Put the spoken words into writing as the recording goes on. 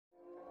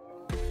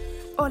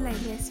Hola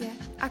Iglesia,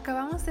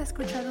 acabamos de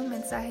escuchar un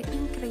mensaje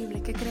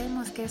increíble que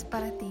creemos que es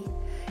para ti.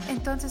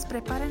 Entonces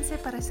prepárense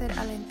para ser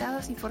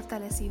alentados y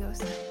fortalecidos.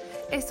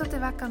 Esto te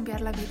va a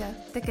cambiar la vida,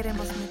 te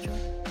queremos mucho.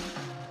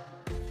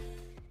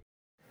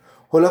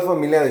 Hola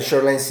familia de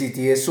Shoreline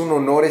City, es un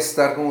honor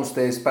estar con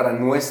ustedes para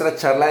nuestra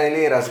charla de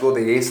liderazgo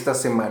de esta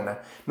semana.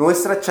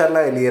 Nuestra charla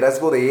de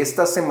liderazgo de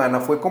esta semana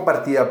fue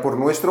compartida por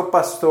nuestro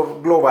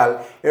pastor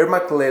global, Eric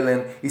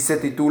McClellan, y se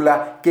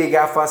titula ¿Qué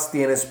gafas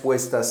tienes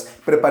puestas?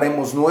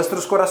 Preparemos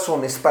nuestros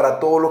corazones para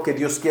todo lo que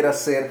Dios quiere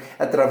hacer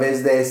a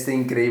través de este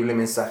increíble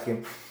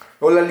mensaje.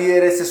 Hola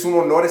líderes, es un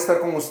honor estar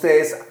con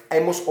ustedes.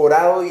 Hemos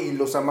orado y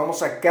los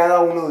amamos a cada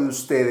uno de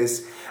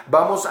ustedes.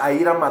 Vamos a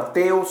ir a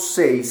Mateo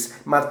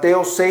 6.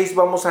 Mateo 6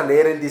 vamos a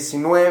leer el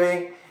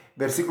 19,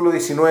 versículo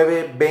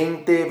 19,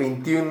 20,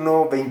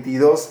 21,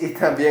 22 y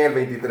también el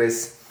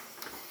 23.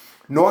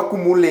 No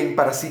acumulen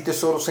para sí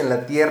tesoros en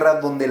la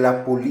tierra donde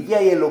la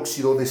polilla y el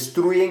óxido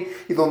destruyen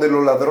y donde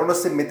los ladrones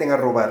se meten a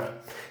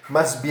robar.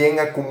 Más bien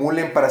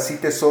acumulen para sí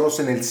tesoros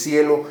en el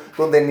cielo,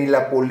 donde ni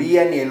la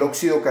polilla ni el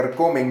óxido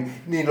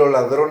carcomen, ni los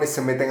ladrones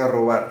se meten a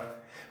robar.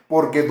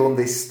 Porque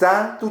donde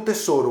está tu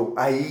tesoro,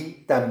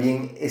 ahí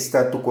también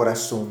está tu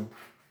corazón.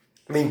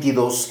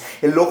 22.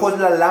 El ojo es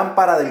la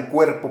lámpara del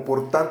cuerpo,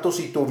 por tanto,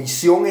 si tu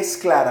visión es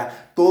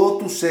clara, todo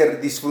tu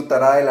ser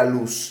disfrutará de la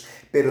luz.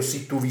 Pero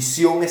si tu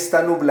visión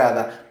está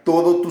nublada,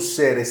 todo tu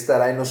ser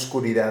estará en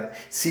oscuridad.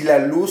 Si la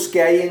luz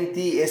que hay en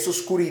ti es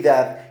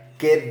oscuridad,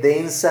 qué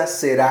densa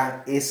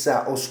será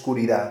esa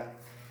oscuridad.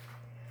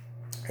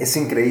 Es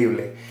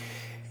increíble.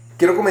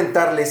 Quiero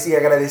comentarles y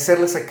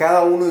agradecerles a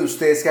cada uno de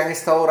ustedes que han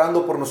estado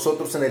orando por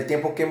nosotros en el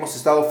tiempo que hemos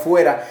estado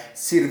fuera,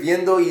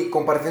 sirviendo y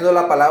compartiendo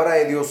la palabra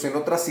de Dios en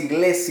otras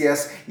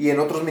iglesias y en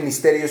otros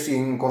ministerios y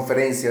en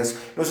conferencias.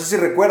 No sé si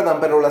recuerdan,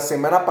 pero la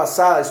semana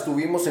pasada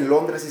estuvimos en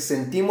Londres y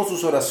sentimos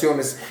sus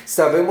oraciones.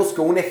 Sabemos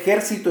que un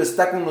ejército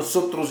está con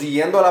nosotros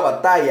yendo a la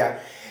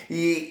batalla.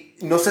 Y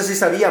no sé si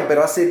sabían,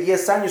 pero hace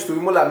 10 años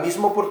tuvimos la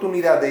misma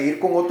oportunidad de ir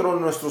con otro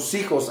de nuestros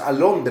hijos a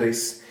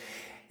Londres.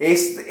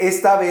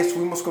 Esta vez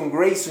fuimos con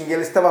Grayson y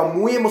él estaba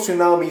muy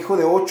emocionado, mi hijo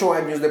de 8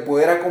 años, de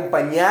poder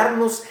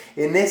acompañarnos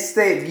en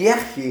este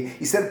viaje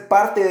y ser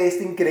parte de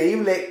esta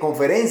increíble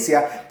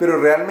conferencia,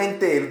 pero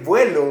realmente el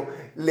vuelo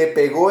le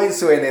pegó en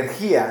su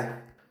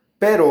energía.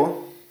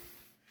 Pero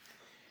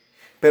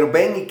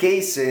Ben y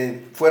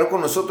Casey fueron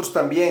con nosotros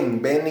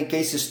también. Ben y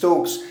Casey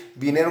Stokes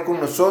vinieron con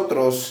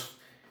nosotros.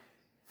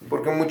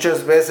 Porque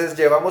muchas veces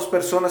llevamos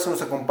personas que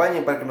nos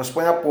acompañen para que nos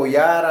puedan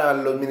apoyar a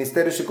los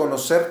ministerios y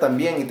conocer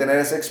también y tener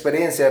esa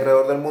experiencia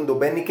alrededor del mundo.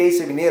 Ben y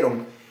Casey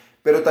vinieron,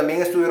 pero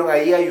también estuvieron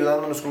ahí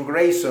ayudándonos con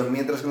Grayson,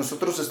 mientras que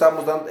nosotros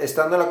estábamos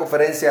estando en la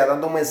conferencia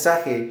dando un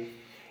mensaje,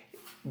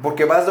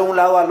 porque vas de un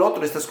lado al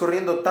otro, estás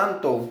corriendo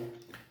tanto,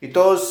 y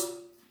todos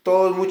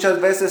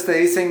muchas veces te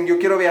dicen, yo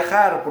quiero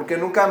viajar, ¿por qué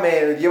nunca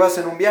me llevas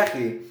en un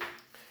viaje?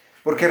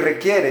 Porque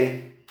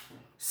requiere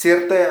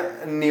cierto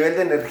nivel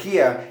de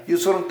energía.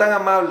 Ellos fueron tan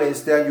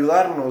amables de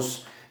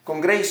ayudarnos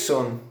con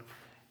Grayson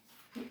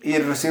y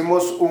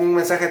recibimos un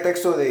mensaje de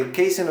texto de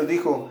Casey. Nos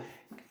dijo,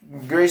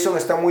 Grayson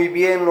está muy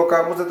bien, lo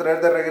acabamos de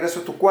traer de regreso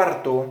a tu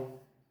cuarto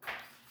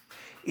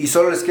y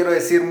solo les quiero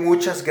decir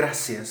muchas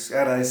gracias,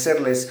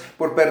 agradecerles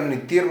por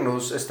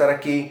permitirnos estar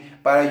aquí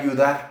para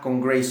ayudar con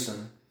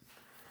Grayson.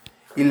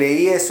 Y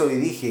leí eso y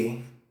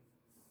dije,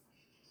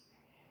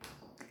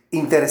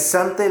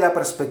 interesante la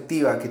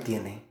perspectiva que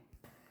tiene.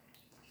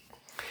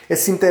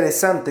 Es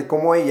interesante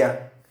cómo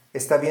ella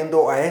está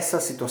viendo a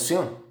esa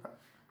situación.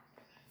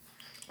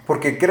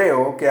 Porque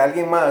creo que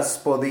alguien más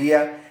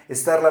podía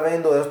estarla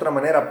viendo de otra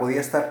manera.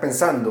 Podía estar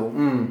pensando,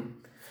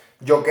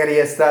 yo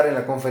quería estar en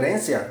la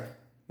conferencia.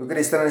 Yo quería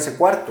estar en ese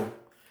cuarto.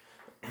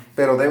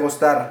 Pero debo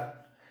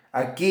estar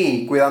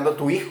aquí cuidando a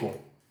tu hijo.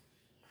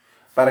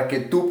 Para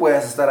que tú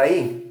puedas estar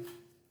ahí.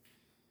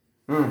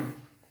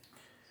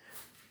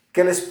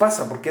 ¿Qué les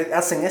pasa? ¿Por qué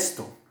hacen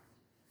esto?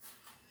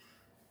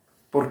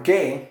 ¿Por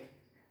qué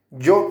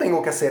yo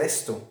tengo que hacer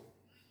esto?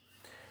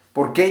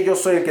 ¿Por qué yo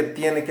soy el que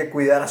tiene que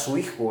cuidar a su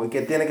hijo y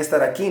que tiene que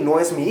estar aquí? No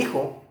es mi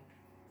hijo.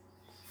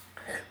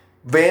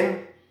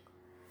 ¿Ven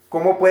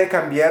cómo puede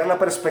cambiar la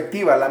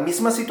perspectiva? La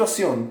misma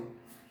situación,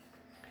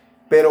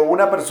 pero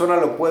una persona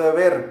lo puede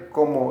ver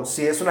como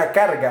si es una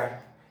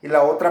carga y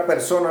la otra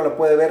persona lo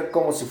puede ver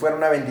como si fuera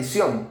una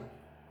bendición.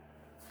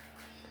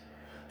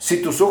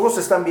 Si tus ojos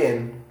están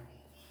bien,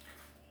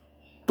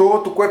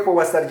 todo tu cuerpo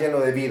va a estar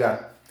lleno de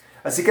vida.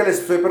 Así que les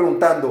estoy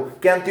preguntando,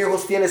 ¿qué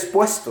anteojos tienes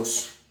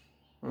puestos?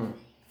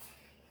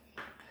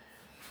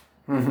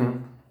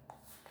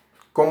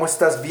 ¿Cómo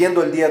estás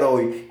viendo el día de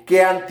hoy?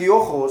 ¿Qué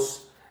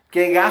anteojos,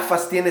 qué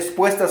gafas tienes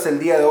puestas el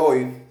día de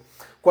hoy?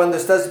 Cuando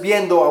estás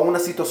viendo a una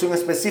situación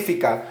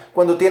específica,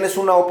 cuando tienes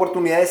una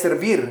oportunidad de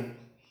servir,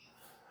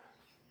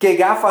 ¿qué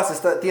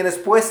gafas tienes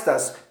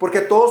puestas?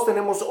 Porque todos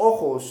tenemos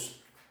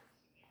ojos.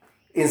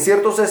 En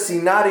ciertos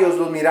escenarios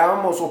los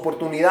miramos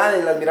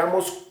oportunidades, las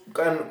miramos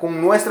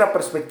con nuestra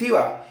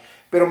perspectiva.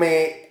 Pero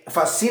me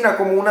fascina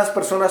cómo unas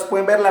personas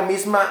pueden ver la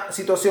misma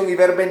situación y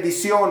ver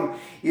bendición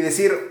y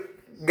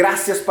decir,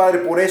 gracias Padre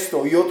por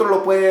esto. Y otro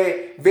lo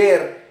puede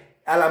ver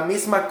a la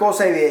misma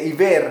cosa y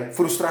ver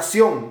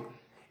frustración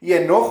y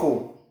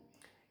enojo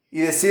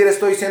y decir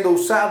estoy siendo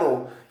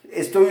usado,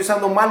 estoy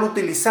usando mal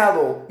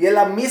utilizado, y es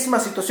la misma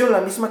situación,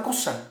 la misma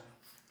cosa.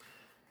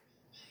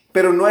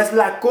 Pero no es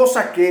la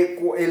cosa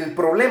el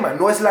problema,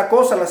 no es la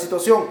cosa, la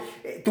situación.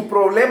 Tu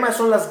problema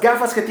son las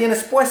gafas que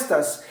tienes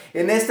puestas.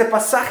 En este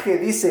pasaje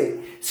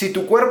dice, si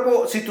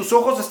tus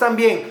ojos están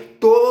bien,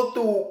 todo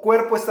tu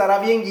cuerpo estará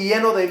bien y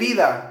lleno de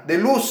vida, de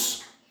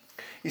luz.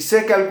 Y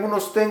sé que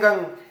algunos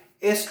tengan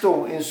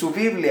esto en su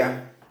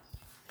Biblia,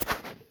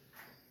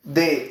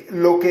 de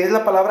lo que es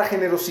la palabra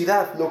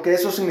generosidad, lo que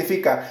eso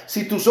significa.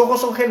 Si tus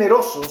ojos son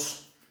generosos,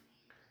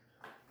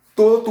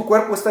 todo tu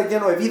cuerpo está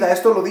lleno de vida.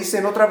 Esto lo dice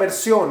en otra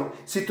versión.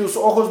 Si tus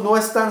ojos no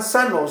están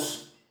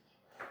sanos,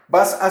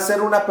 vas a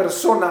ser una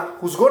persona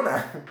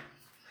juzgona.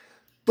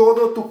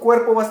 Todo tu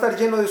cuerpo va a estar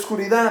lleno de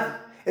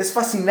oscuridad. Es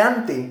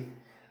fascinante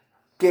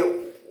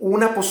que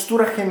una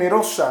postura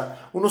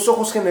generosa, unos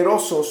ojos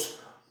generosos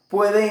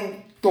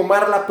pueden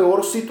tomar la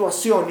peor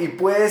situación y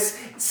puedes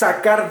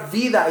sacar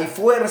vida y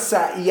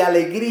fuerza y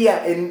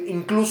alegría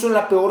incluso en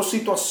la peor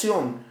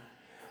situación.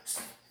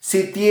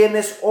 Si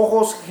tienes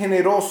ojos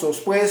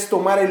generosos, puedes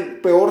tomar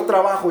el peor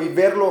trabajo y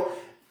verlo,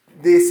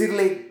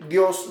 decirle,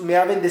 Dios me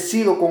ha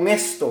bendecido con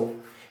esto.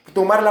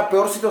 Tomar la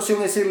peor situación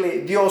y decirle,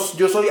 Dios,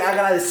 yo soy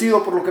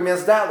agradecido por lo que me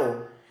has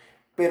dado.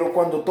 Pero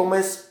cuando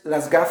tomes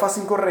las gafas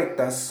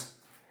incorrectas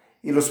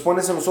y los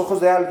pones en los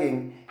ojos de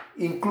alguien,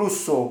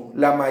 incluso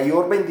la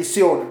mayor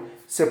bendición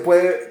se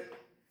puede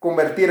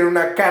convertir en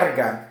una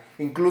carga.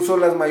 Incluso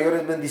las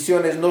mayores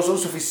bendiciones no son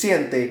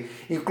suficientes.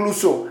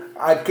 Incluso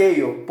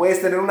aquello,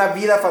 puedes tener una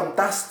vida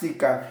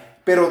fantástica,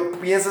 pero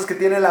piensas que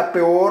tiene la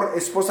peor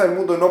esposa del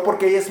mundo, no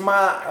porque ella es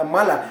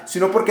mala,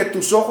 sino porque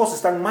tus ojos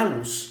están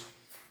malos.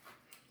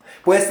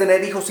 Puedes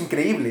tener hijos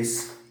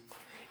increíbles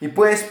y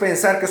puedes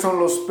pensar que son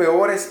los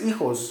peores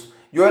hijos.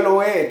 Yo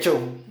lo he hecho.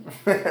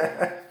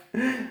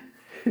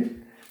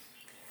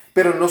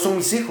 Pero no son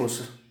mis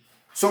hijos,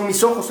 son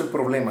mis ojos el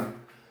problema.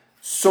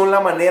 Son la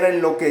manera en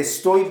lo que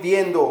estoy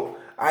viendo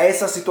a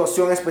esa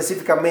situación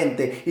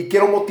específicamente. Y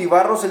quiero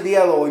motivarnos el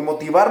día de hoy,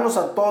 motivarnos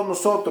a todos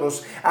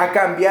nosotros a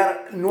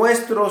cambiar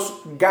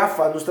nuestros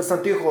gafas, nuestros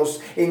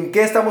anteojos. ¿En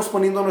qué estamos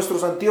poniendo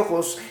nuestros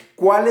anteojos?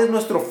 ¿Cuál es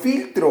nuestro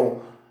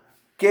filtro?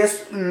 ¿Qué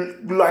es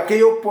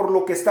aquello por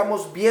lo que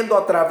estamos viendo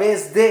a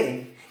través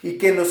de? Y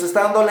que nos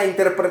está dando la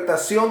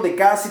interpretación de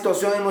cada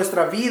situación en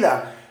nuestra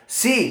vida.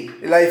 Sí,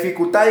 la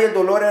dificultad y el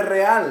dolor es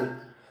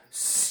real.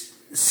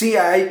 Sí,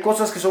 hay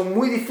cosas que son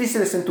muy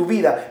difíciles en tu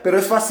vida, pero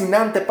es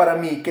fascinante para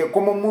mí que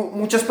como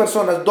muchas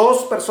personas,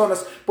 dos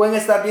personas pueden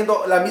estar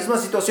viendo la misma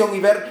situación y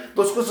ver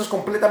dos cosas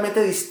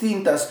completamente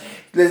distintas.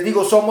 Les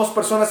digo, somos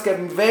personas que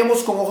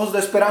vemos con ojos de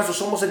esperanza,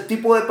 somos el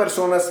tipo de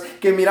personas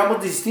que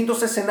miramos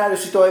distintos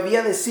escenarios y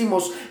todavía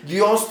decimos,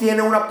 Dios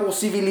tiene una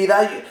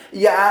posibilidad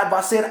y va a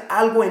hacer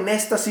algo en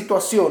esta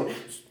situación.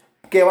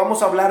 Que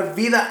vamos a hablar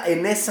vida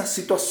en esa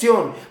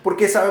situación,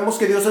 porque sabemos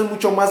que Dios es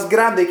mucho más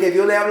grande, que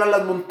Dios le habla a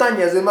las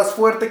montañas, es más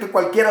fuerte que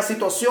cualquier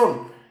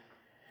situación.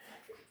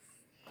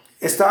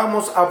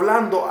 Estábamos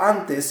hablando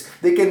antes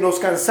de que nos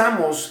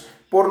cansamos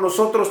por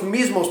nosotros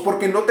mismos,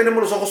 porque no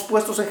tenemos los ojos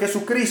puestos en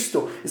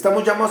Jesucristo.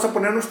 Estamos llamados a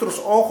poner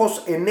nuestros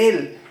ojos en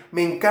Él.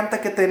 Me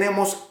encanta que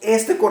tenemos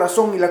este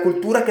corazón y la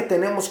cultura que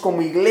tenemos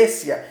como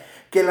iglesia,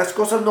 que las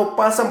cosas no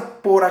pasan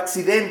por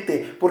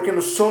accidente, porque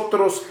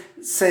nosotros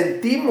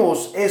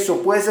sentimos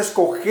eso. Puedes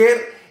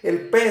escoger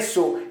el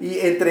peso y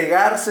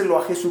entregárselo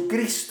a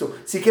Jesucristo.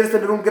 Si quieres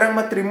tener un gran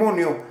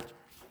matrimonio,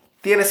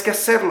 tienes que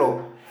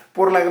hacerlo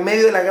por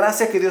medio de la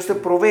gracia que Dios te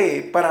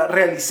provee para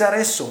realizar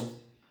eso.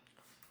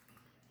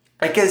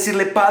 Hay que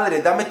decirle,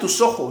 Padre, dame tus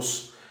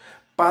ojos.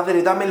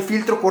 Padre, dame el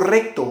filtro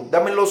correcto.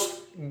 Dame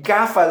los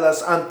gafas,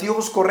 los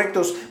anteojos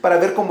correctos para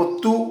ver cómo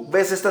tú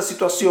ves esta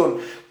situación.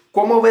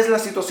 ¿Cómo ves la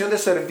situación de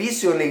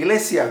servicio en la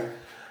iglesia?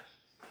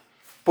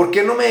 ¿Por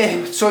qué no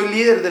soy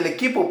líder del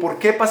equipo? ¿Por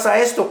qué pasa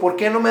esto? ¿Por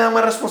qué no me dan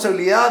más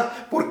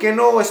responsabilidad? ¿Por qué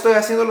no estoy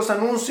haciendo los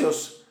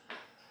anuncios?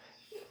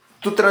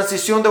 Tu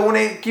transición de un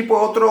equipo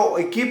a otro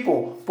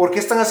equipo. ¿Por qué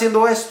están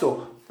haciendo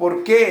esto?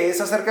 ¿Por qué?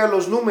 Es acerca de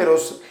los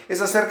números.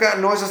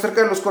 No es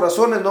acerca de los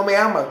corazones. No me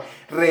aman.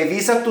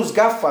 Revisa tus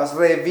gafas.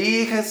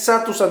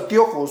 Revisa tus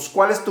anteojos.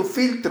 ¿Cuál es tu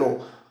filtro?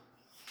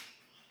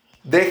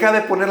 Deja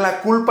de poner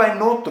la culpa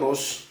en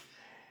otros.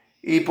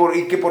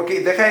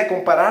 Porque deja de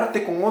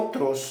compararte con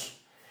otros.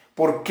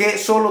 ¿Por qué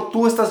solo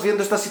tú estás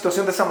viendo esta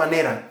situación de esa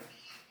manera?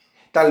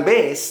 Tal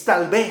vez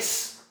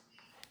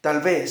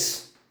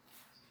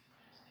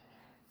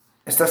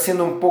estás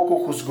siendo un poco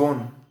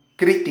juzgón,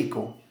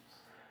 crítico.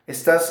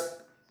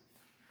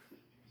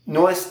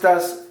 No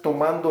estás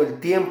tomando el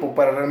tiempo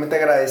para realmente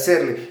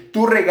agradecerle.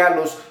 Tus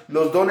regalos,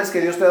 los dones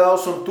que Dios te ha dado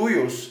son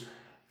tuyos.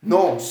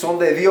 No, son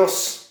de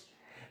Dios.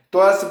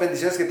 Todas las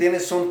bendiciones que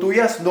tienes son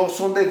tuyas, no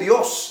son de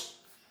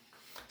Dios.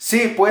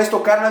 Sí, puedes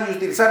tocarlas y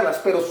utilizarlas,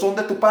 pero son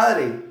de tu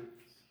Padre.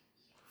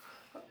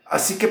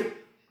 Así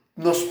que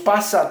nos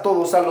pasa a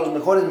todos, a los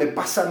mejores, me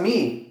pasa a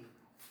mí.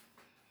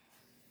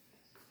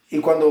 Y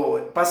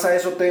cuando pasa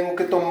eso tengo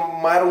que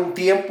tomar un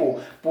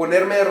tiempo,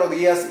 ponerme de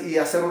rodillas y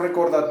hacer un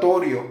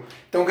recordatorio.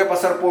 Tengo que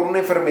pasar por una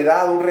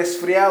enfermedad, un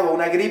resfriado,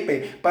 una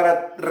gripe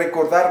para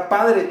recordar,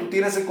 Padre, tú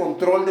tienes el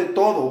control de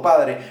todo,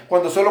 Padre.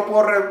 Cuando solo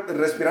puedo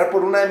respirar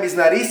por una de mis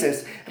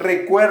narices,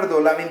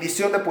 recuerdo la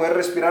bendición de poder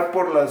respirar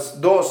por las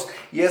dos.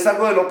 Y es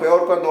algo de lo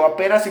peor cuando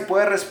apenas si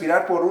puedes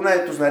respirar por una de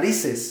tus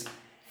narices.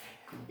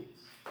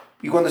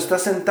 Y cuando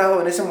estás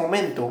sentado en ese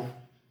momento,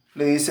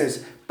 le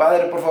dices,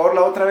 Padre, por favor,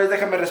 la otra vez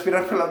déjame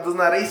respirar por las dos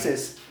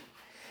narices.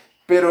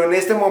 Pero en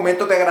este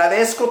momento te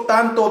agradezco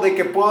tanto de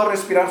que puedo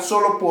respirar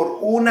solo por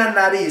una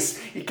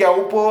nariz y que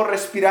aún puedo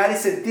respirar y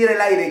sentir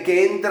el aire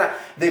que entra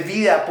de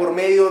vida por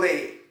medio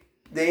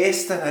de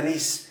esta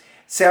nariz.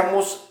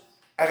 Seamos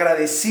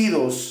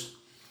agradecidos,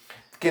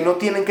 que no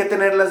tienen que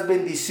tener las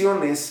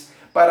bendiciones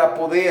para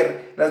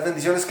poder, las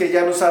bendiciones que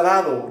ya nos ha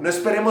dado. No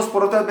esperemos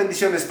por otras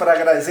bendiciones para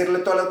agradecerle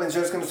todas las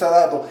bendiciones que nos ha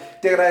dado.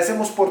 Te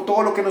agradecemos por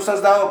todo lo que nos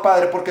has dado,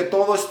 Padre, porque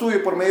todo es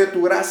tuyo por medio de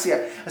tu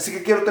gracia. Así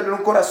que quiero tener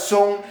un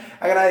corazón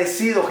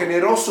agradecido,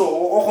 generoso,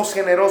 ojos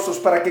generosos,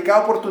 para que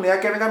cada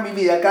oportunidad que venga a mi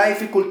vida, cada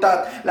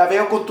dificultad, la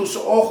veo con tus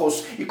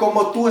ojos y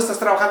cómo tú estás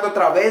trabajando a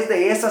través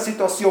de esa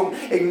situación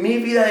en mi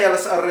vida y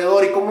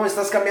alrededor, y cómo me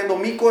estás cambiando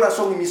mi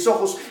corazón y mis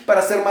ojos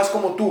para ser más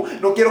como tú.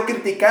 No quiero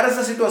criticar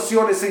esas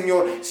situaciones,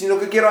 Señor, sino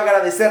que quiero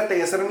agradecerte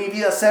y hacer mi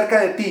vida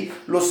cerca de ti.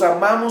 Los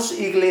amamos,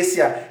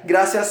 iglesia.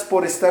 Gracias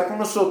por estar con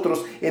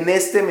nosotros en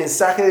este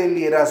mensaje de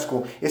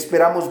liderazgo.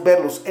 Esperamos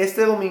verlos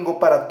este domingo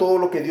para todo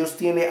lo que Dios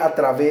tiene a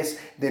través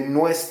de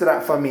nuestra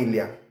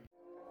familia.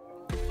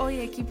 Hoy,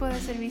 equipo de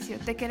servicio,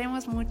 te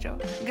queremos mucho.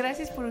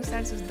 Gracias por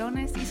usar sus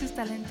dones y sus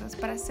talentos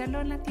para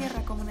hacerlo en la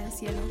tierra como en el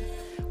cielo.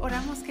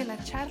 Oramos que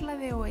la charla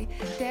de hoy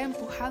te ha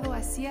empujado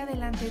hacia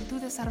adelante en tu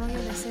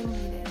desarrollo de ser un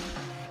líder.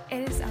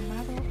 Eres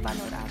amado,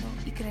 valorado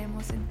y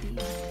creemos en ti.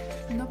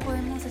 No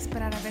podemos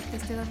esperar a verte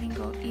este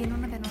domingo y en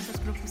uno de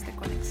nuestros grupos de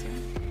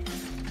conexión.